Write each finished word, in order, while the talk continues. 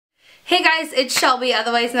Hey guys, it's Shelby,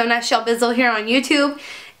 otherwise known as Shelbizzle here on YouTube,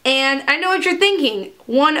 and I know what you're thinking.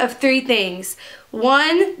 One of three things.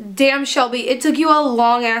 One, damn Shelby, it took you a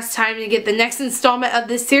long ass time to get the next installment of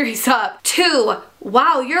this series up. Two,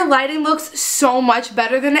 wow, your lighting looks so much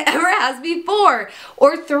better than it ever has before.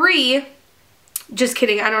 Or three, just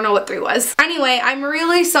kidding, I don't know what 3 was. Anyway, I'm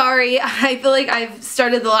really sorry. I feel like I've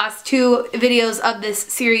started the last 2 videos of this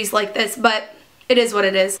series like this, but it is what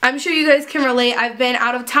it is. I'm sure you guys can relate. I've been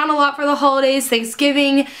out of town a lot for the holidays,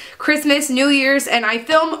 Thanksgiving, Christmas, New Year's, and I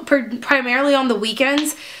film primarily on the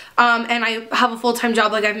weekends. And I have a full-time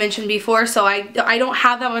job like I've mentioned before, so I don't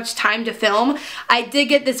have that much time to film. I did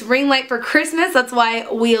get this ring light for Christmas, that's why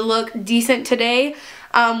we look decent today.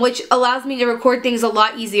 Which allows me to record things a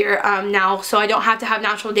lot easier now, so I don't have to have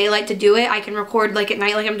natural daylight to do it. I can record like at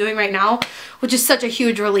night like I'm doing right now, which is such a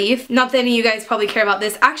huge relief. Not that any of you guys probably care about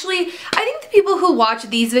this. Actually, I think the people who watch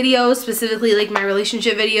these videos, specifically like my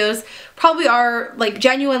relationship videos, probably are like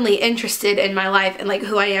genuinely interested in my life and like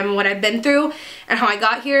who I am and what I've been through and how I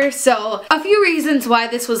got here. So a few reasons why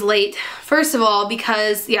this was late. First of all,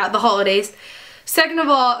 because yeah, the holidays. Second of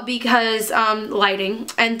all, because lighting.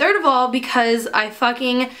 And third of all, because I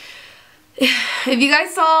fucking... If you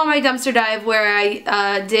guys saw my dumpster dive where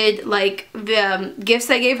I did like the gifts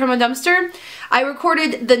I gave from a dumpster, I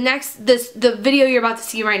recorded the video you're about to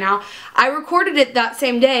see right now. I recorded it that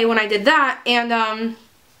same day when I did that, and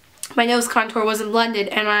my nose contour wasn't blended,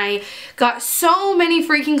 and I got so many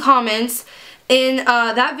freaking comments in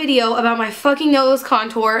that video about my fucking nose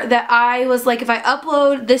contour that I was like, if I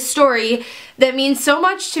upload this story that means so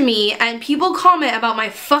much to me and people comment about my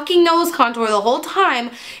fucking nose contour the whole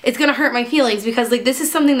time, it's gonna hurt my feelings, because like this is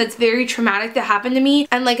something that's very traumatic that happened to me,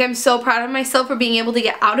 and like I'm so proud of myself for being able to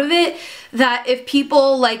get out of it, that if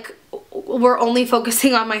people like were only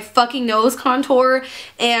focusing on my fucking nose contour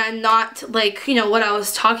and not like, you know, what I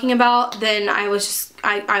was talking about, then I was just,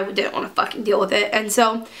 I didn't want to fucking deal with it. And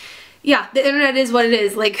so yeah, the internet is what it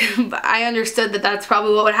is. Like, I understood that that's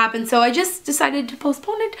probably what would happen, so I just decided to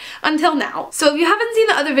postpone it until now. So if you haven't seen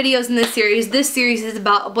the other videos in this series is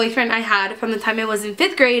about a boyfriend I had from the time I was in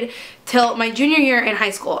 5th grade till my junior year in high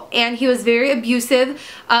school. And he was very abusive,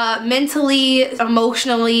 mentally,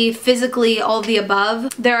 emotionally, physically, all of the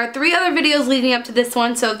above. There are 3 other videos leading up to this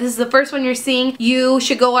one, so if this is the first one you're seeing, you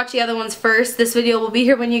should go watch the other ones first. This video will be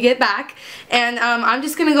here when you get back. And I'm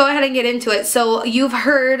just gonna go ahead and get into it. So you've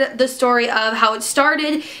heard the story of how it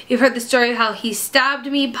started, you've heard the story of how he stabbed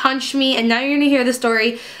me, punched me, and now you're gonna hear the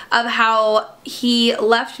story of how he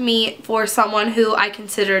left me for someone who I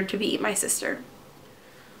considered to be my sister.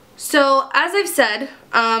 So as I've said,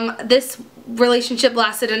 this relationship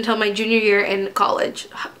lasted until my junior year in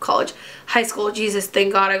high school. Jesus,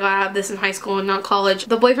 thank God I gotta have this in high school and not college.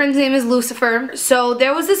 The boyfriend's name is Lucifer. So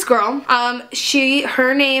there was this girl,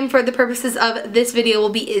 her name for the purposes of this video will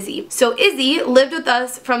be Izzy. So Izzy lived with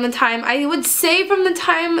us from the time, I would say from the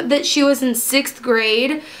time that she was in 6th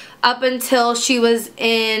grade up until she was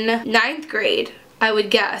in 9th grade. I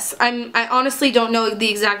would guess. I honestly don't know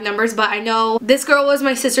the exact numbers, but I know this girl was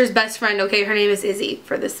my sister's best friend, okay? Her name is Izzy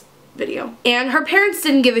for this video. And her parents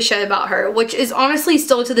didn't give a shit about her, which is honestly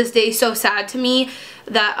still to this day so sad to me,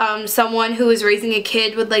 that someone who is raising a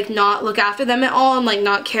kid would like not look after them at all and like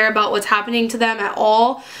not care about what's happening to them at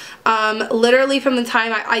all. Literally from the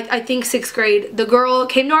time I think 6th grade, the girl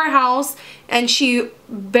came to our house and she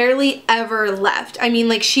barely ever left. I mean,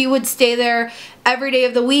 like, she would stay there every day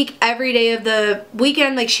of the week, every day of the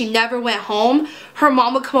weekend. Like, she never went home. Her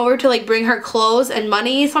mom would come over to like bring her clothes and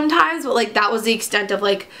money sometimes, but like that was the extent of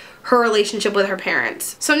like her relationship with her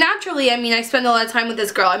parents. So naturally, I mean, I spend a lot of time with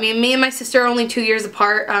this girl. I mean, me and my sister are only 2 years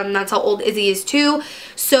apart. That's how old Izzy is too.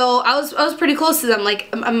 So I was pretty close to them.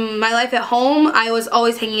 Like, my life at home, I was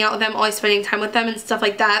always hanging out with them, always spending time with them and stuff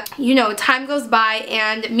like that. You know, time goes by,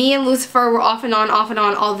 and me and Lucifer were off and on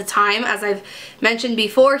all the time. As I've mentioned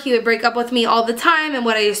before, he would break up with me all the time, and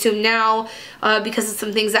what I assume now, because of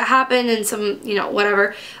some things that happened and some, you know,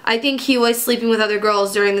 whatever, I think he was sleeping with other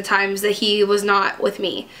girls during the times that he was not with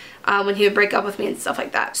me. When he would break up with me and stuff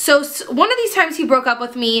like that. So one of these times he broke up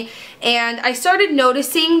with me, and I started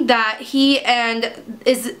noticing that he and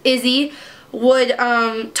Izzy would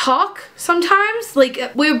talk sometimes.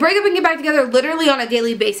 Like, we would break up and get back together literally on a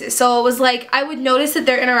daily basis. So it was like I would notice that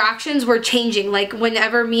their interactions were changing. Like,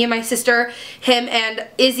 whenever me and my sister, him and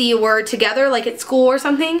Izzy were together, like at school or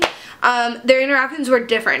something, their interactions were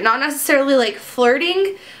different. Not necessarily like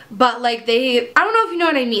flirting, but like I don't know if you know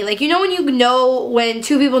what I mean. Like, you know when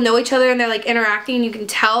 2 people know each other and they're like interacting and you can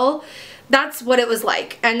tell? That's what it was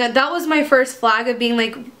like. And that was my first flag of being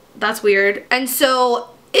like, that's weird. And so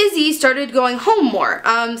Izzy started going home more.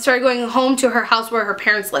 Started going home to her house where her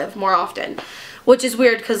parents live more often. Which is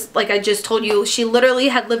weird because, like I just told you, she literally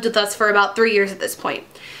had lived with us for about 3 years at this point.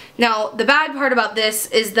 Now, the bad part about this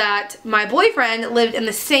is that my boyfriend lived in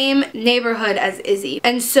the same neighborhood as Izzy.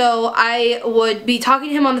 And so I would be talking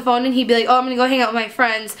to him on the phone and he'd be like, oh, I'm gonna go hang out with my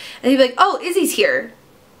friends. And he'd be like, oh, Izzy's here.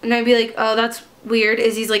 And I'd be like, oh, that's weird.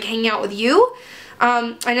 Izzy's like hanging out with you?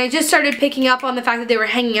 And I just started picking up on the fact that they were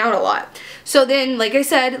hanging out a lot. So then, like I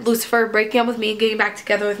said, Lucifer breaking up with me, getting back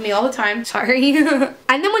together with me all the time. Sorry. And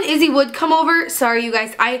then when Izzy would come over, sorry you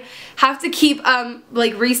guys, I have to keep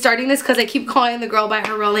like restarting this because I keep calling the girl by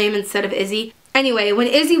her real name instead of Izzy. Anyway, when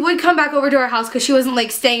Izzy would come back over to our house, because she wasn't like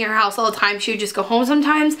staying in her house all the time, she would just go home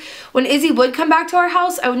sometimes. When Izzy would come back to our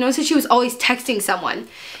house, I would notice that she was always texting someone.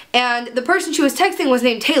 And the person she was texting was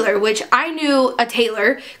named Taylor, which I knew a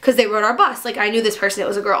Taylor because they rode our bus. Like, I knew this person, it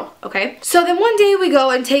was a girl, okay? So then one day we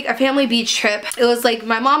go and take a family beach trip. It was like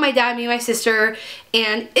my mom, my dad, me, my sister,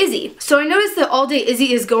 and Izzy. So I noticed that all day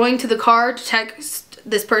Izzy is going to the car to text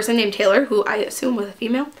this person named Taylor, who I assume was a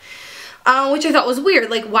female. Which I thought was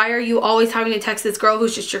weird. Like, why are you always having to text this girl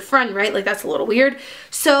who's just your friend, right? Like, that's a little weird.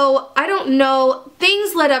 So, I don't know.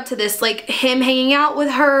 Things led up to this, like him hanging out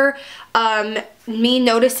with her, me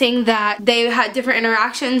noticing that they had different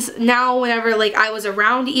interactions now whenever, like, I was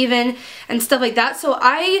around even, and stuff like that. So,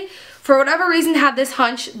 I, for whatever reason, had this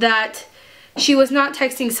hunch that she was not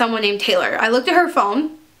texting someone named Taylor. I looked at her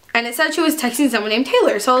phone, and it said she was texting someone named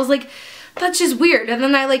Taylor. So, I was like, that's just weird. And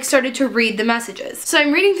then I like started to read the messages. So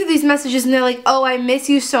I'm reading through these messages and they're like, oh, I miss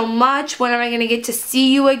you so much. When am I gonna get to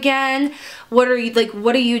see you again? What are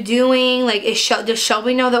you doing? Like, does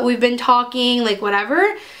Shelby know that we've been talking? Like,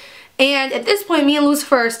 whatever. And at this point, me and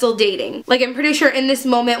Lucifer are still dating. Like, I'm pretty sure in this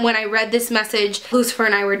moment when I read this message, Lucifer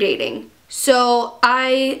and I were dating. So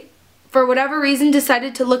I, for whatever reason,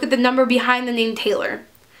 decided to look at the number behind the name Taylor.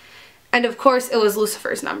 And of course, it was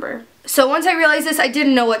Lucifer's number. So once I realized this, I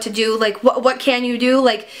didn't know what to do. Like, what can you do?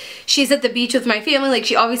 Like, she's at the beach with my family. Like,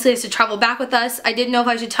 she obviously has to travel back with us. I didn't know if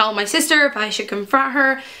I should tell my sister, if I should confront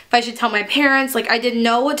her, if I should tell my parents. Like, I didn't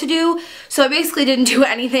know what to do. So I basically didn't do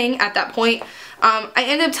anything at that point. I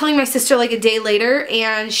ended up telling my sister like a day later,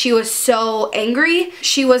 and she was so angry.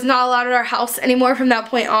 She was not allowed at our house anymore from that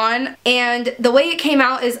point on. And the way it came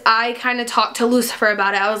out is I kind of talked to Lucifer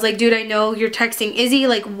about it. I was like, dude, I know you're texting Izzy.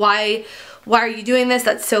 Like, why are you doing this?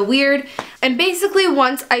 That's so weird. And basically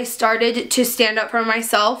once I started to stand up for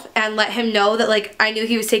myself and let him know that, like, I knew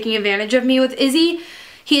he was taking advantage of me with Izzy,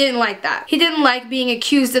 he didn't like that. He didn't like being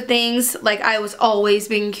accused of things like I was always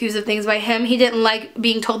being accused of things by him. He didn't like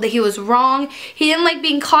being told that he was wrong. He didn't like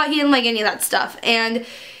being caught. He didn't like any of that stuff. And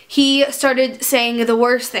he started saying the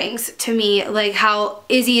worst things to me, like how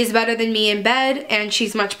Izzy is better than me in bed and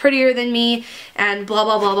she's much prettier than me and blah,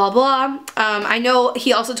 blah, blah, blah, blah. I know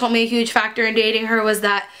he also told me a huge factor in dating her was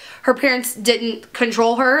that her parents didn't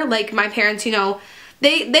control her. Like, my parents, you know,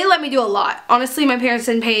 they let me do a lot. Honestly, my parents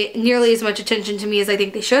didn't pay nearly as much attention to me as I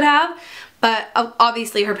think they should have. But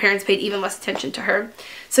obviously her parents paid even less attention to her.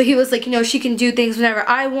 So he was like, you know, she can do things whenever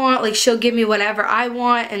I want. Like, she'll give me whatever I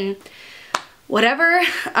want and whatever.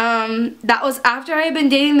 That was after I had been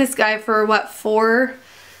dating this guy for what, 5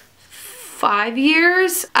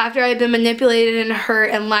 years? After I had been manipulated and hurt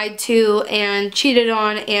and lied to and cheated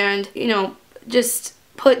on and, you know, just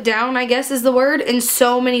put down, I guess is the word, in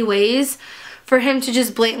so many ways, for him to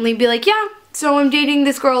just blatantly be like, yeah, so I'm dating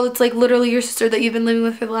this girl that's like literally your sister that you've been living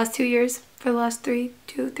with for the last 2 years, for the last 3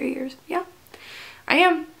 years. Yeah, I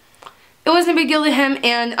am. It wasn't a big deal to him,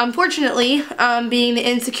 and unfortunately, being the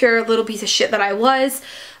insecure little piece of shit that I was,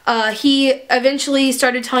 he eventually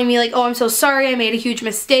started telling me like, oh, I'm so sorry, I made a huge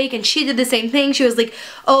mistake, and she did the same thing. She was like,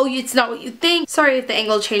 oh, it's not what you think. Sorry if the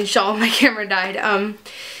angle changed all, my camera died.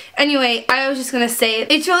 Anyway, I was just gonna say,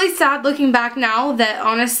 it's really sad looking back now that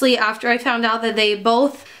honestly, after I found out that they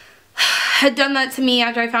both had done that to me,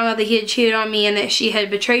 after I found out that he had cheated on me and that she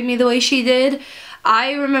had betrayed me the way she did,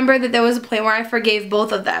 I remember that there was a point where I forgave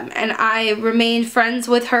both of them, and I remained friends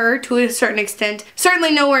with her to a certain extent.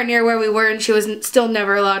 Certainly nowhere near where we were, and she was still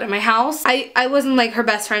never allowed in my house. I wasn't like her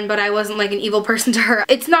best friend, but I wasn't like an evil person to her.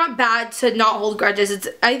 It's not bad to not hold grudges.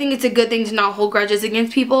 I think it's a good thing to not hold grudges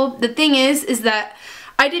against people. The thing is that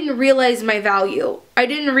I didn't realize my value. I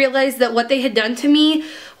didn't realize that what they had done to me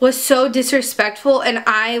was so disrespectful, and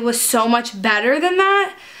I was so much better than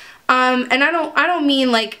that. And I don't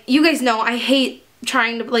mean like, you guys know I hate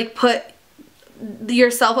trying to like put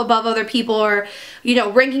yourself above other people, or, you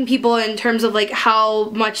know, ranking people in terms of like how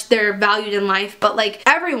much they're valued in life, but like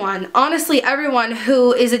everyone, honestly everyone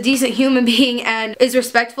who is a decent human being and is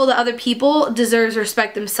respectful to other people deserves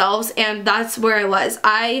respect themselves. And that's where I was.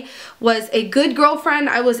 I was a good girlfriend,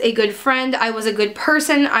 I was a good friend, I was a good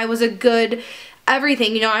person, I was a good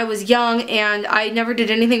everything. You know, I was young and I never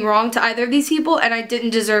did anything wrong to either of these people, and I didn't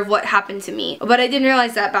deserve what happened to me. But I didn't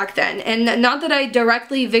realize that back then. And not that I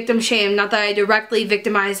directly victim shamed, not that I directly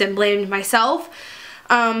victimized and blamed myself,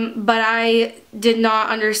 but I did not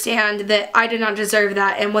understand that I did not deserve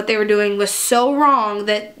that, and what they were doing was so wrong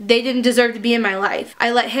that they didn't deserve to be in my life.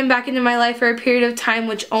 I let him back into my life for a period of time,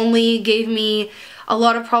 which only gave me a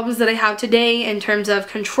lot of problems that I have today in terms of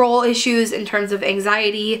control issues, in terms of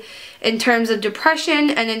anxiety, in terms of depression,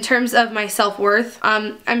 and in terms of my self-worth.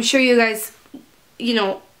 I'm sure you guys, you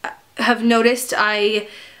know, have noticed I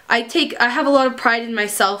have a lot of pride in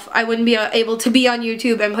myself. I wouldn't be able to be on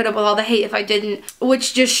YouTube and put up with all the hate if I didn't,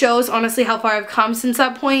 which just shows honestly how far I've come since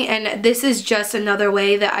that point. And this is just another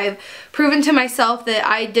way that I've proven to myself that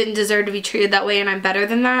I didn't deserve to be treated that way, and I'm better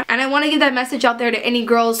than that. And I want to get that message out there to any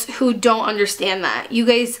girls who don't understand that. You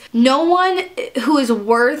guys, no one who is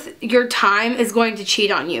worth your time is going to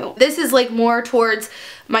cheat on you. This is like more towards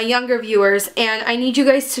my younger viewers, and I need you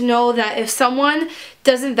guys to know that if someone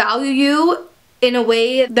doesn't value you in a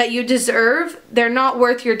way that you deserve, they're not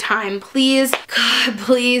worth your time. Please, God,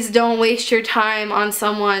 please don't waste your time on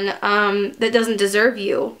someone that doesn't deserve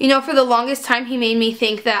you. You know, for the longest time, he made me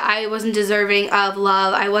think that I wasn't deserving of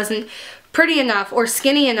love. I wasn't pretty enough or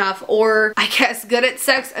skinny enough or I guess good at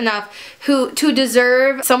sex enough to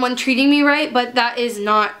deserve someone treating me right, but that is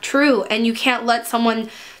not true. And you can't let someone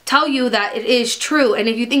tell you that it is true. And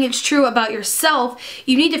if you think it's true about yourself,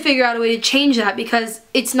 you need to figure out a way to change that, because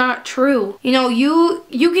it's not true. You know, you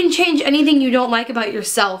can change anything you don't like about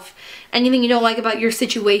yourself, anything you don't like about your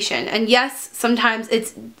situation. And yes, sometimes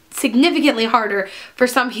it's significantly harder for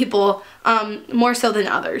some people, more so than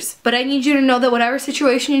others. But I need you to know that whatever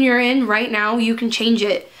situation you're in right now, you can change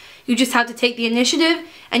it. You just have to take the initiative,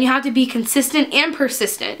 and you have to be consistent and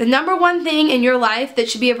persistent. The number one thing in your life that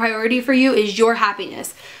should be a priority for you is your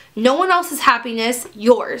happiness. No one else's happiness,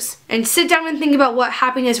 yours. And sit down and think about what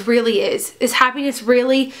happiness really is. Is happiness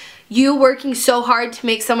really you working so hard to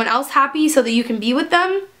make someone else happy so that you can be with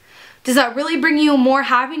them? Does that really bring you more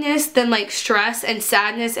happiness than like stress and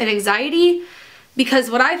sadness and anxiety?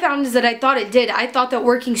 Because what I found is that I thought it did. I thought that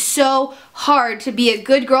working so hard to be a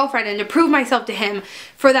good girlfriend and to prove myself to him,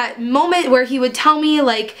 for that moment where he would tell me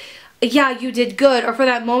like, yeah, you did good, or for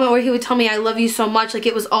that moment where he would tell me I love you so much, like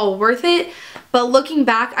it was all worth it. But looking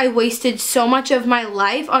back, I wasted so much of my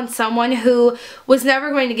life on someone who was never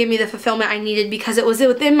going to give me the fulfillment I needed, because it was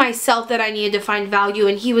within myself that I needed to find value,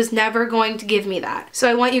 and he was never going to give me that. So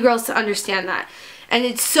I want you girls to understand that. And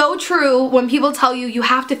it's so true when people tell you you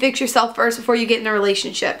have to fix yourself first before you get in a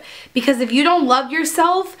relationship. Because if you don't love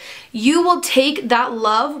yourself, you will take that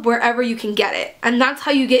love wherever you can get it. And that's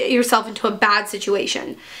how you get yourself into a bad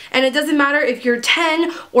situation. And it doesn't matter if you're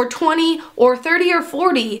 10 or 20 or 30 or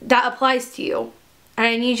 40, that applies to you. And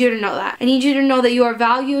I need you to know that. I need you to know that you are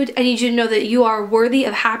valued. I need you to know that you are worthy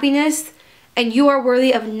of happiness. And you are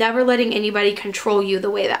worthy of never letting anybody control you the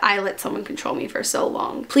way that I let someone control me for so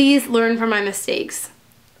long. Please learn from my mistakes.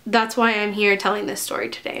 That's why I'm here telling this story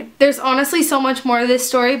today. There's honestly so much more to this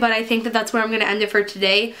story, but I think that that's where I'm going to end it for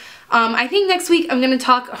today. I think next week I'm going to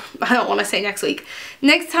talk, I don't want to say next week.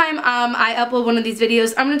 Next time I upload one of these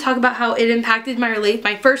videos, I'm going to talk about how it impacted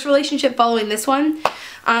my first relationship following this one.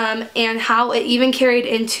 And how it even carried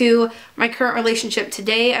into my current relationship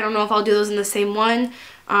today. I don't know if I'll do those in the same one.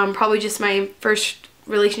 Probably just my first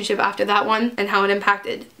relationship after that one and how it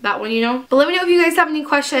impacted that one, you know. But let me know if you guys have any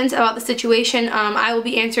questions about the situation. I will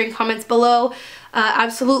be answering comments below.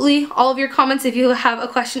 Absolutely, all of your comments. If you have a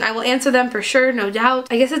question, I will answer them for sure, no doubt.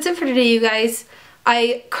 I guess that's it for today, you guys.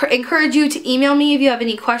 I encourage you to email me if you have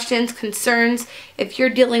any questions, concerns, if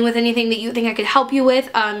you're dealing with anything that you think I could help you with.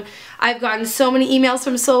 I've gotten so many emails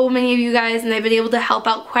from so many of you guys, and I've been able to help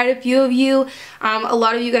out quite a few of you. A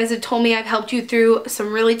lot of you guys have told me I've helped you through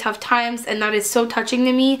some really tough times, and that is so touching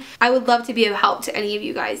to me. I would love to be of help to any of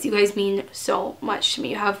you guys. You guys mean so much to me.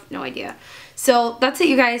 You have no idea. So that's it,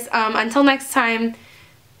 you guys. Until next time,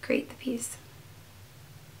 create the peace.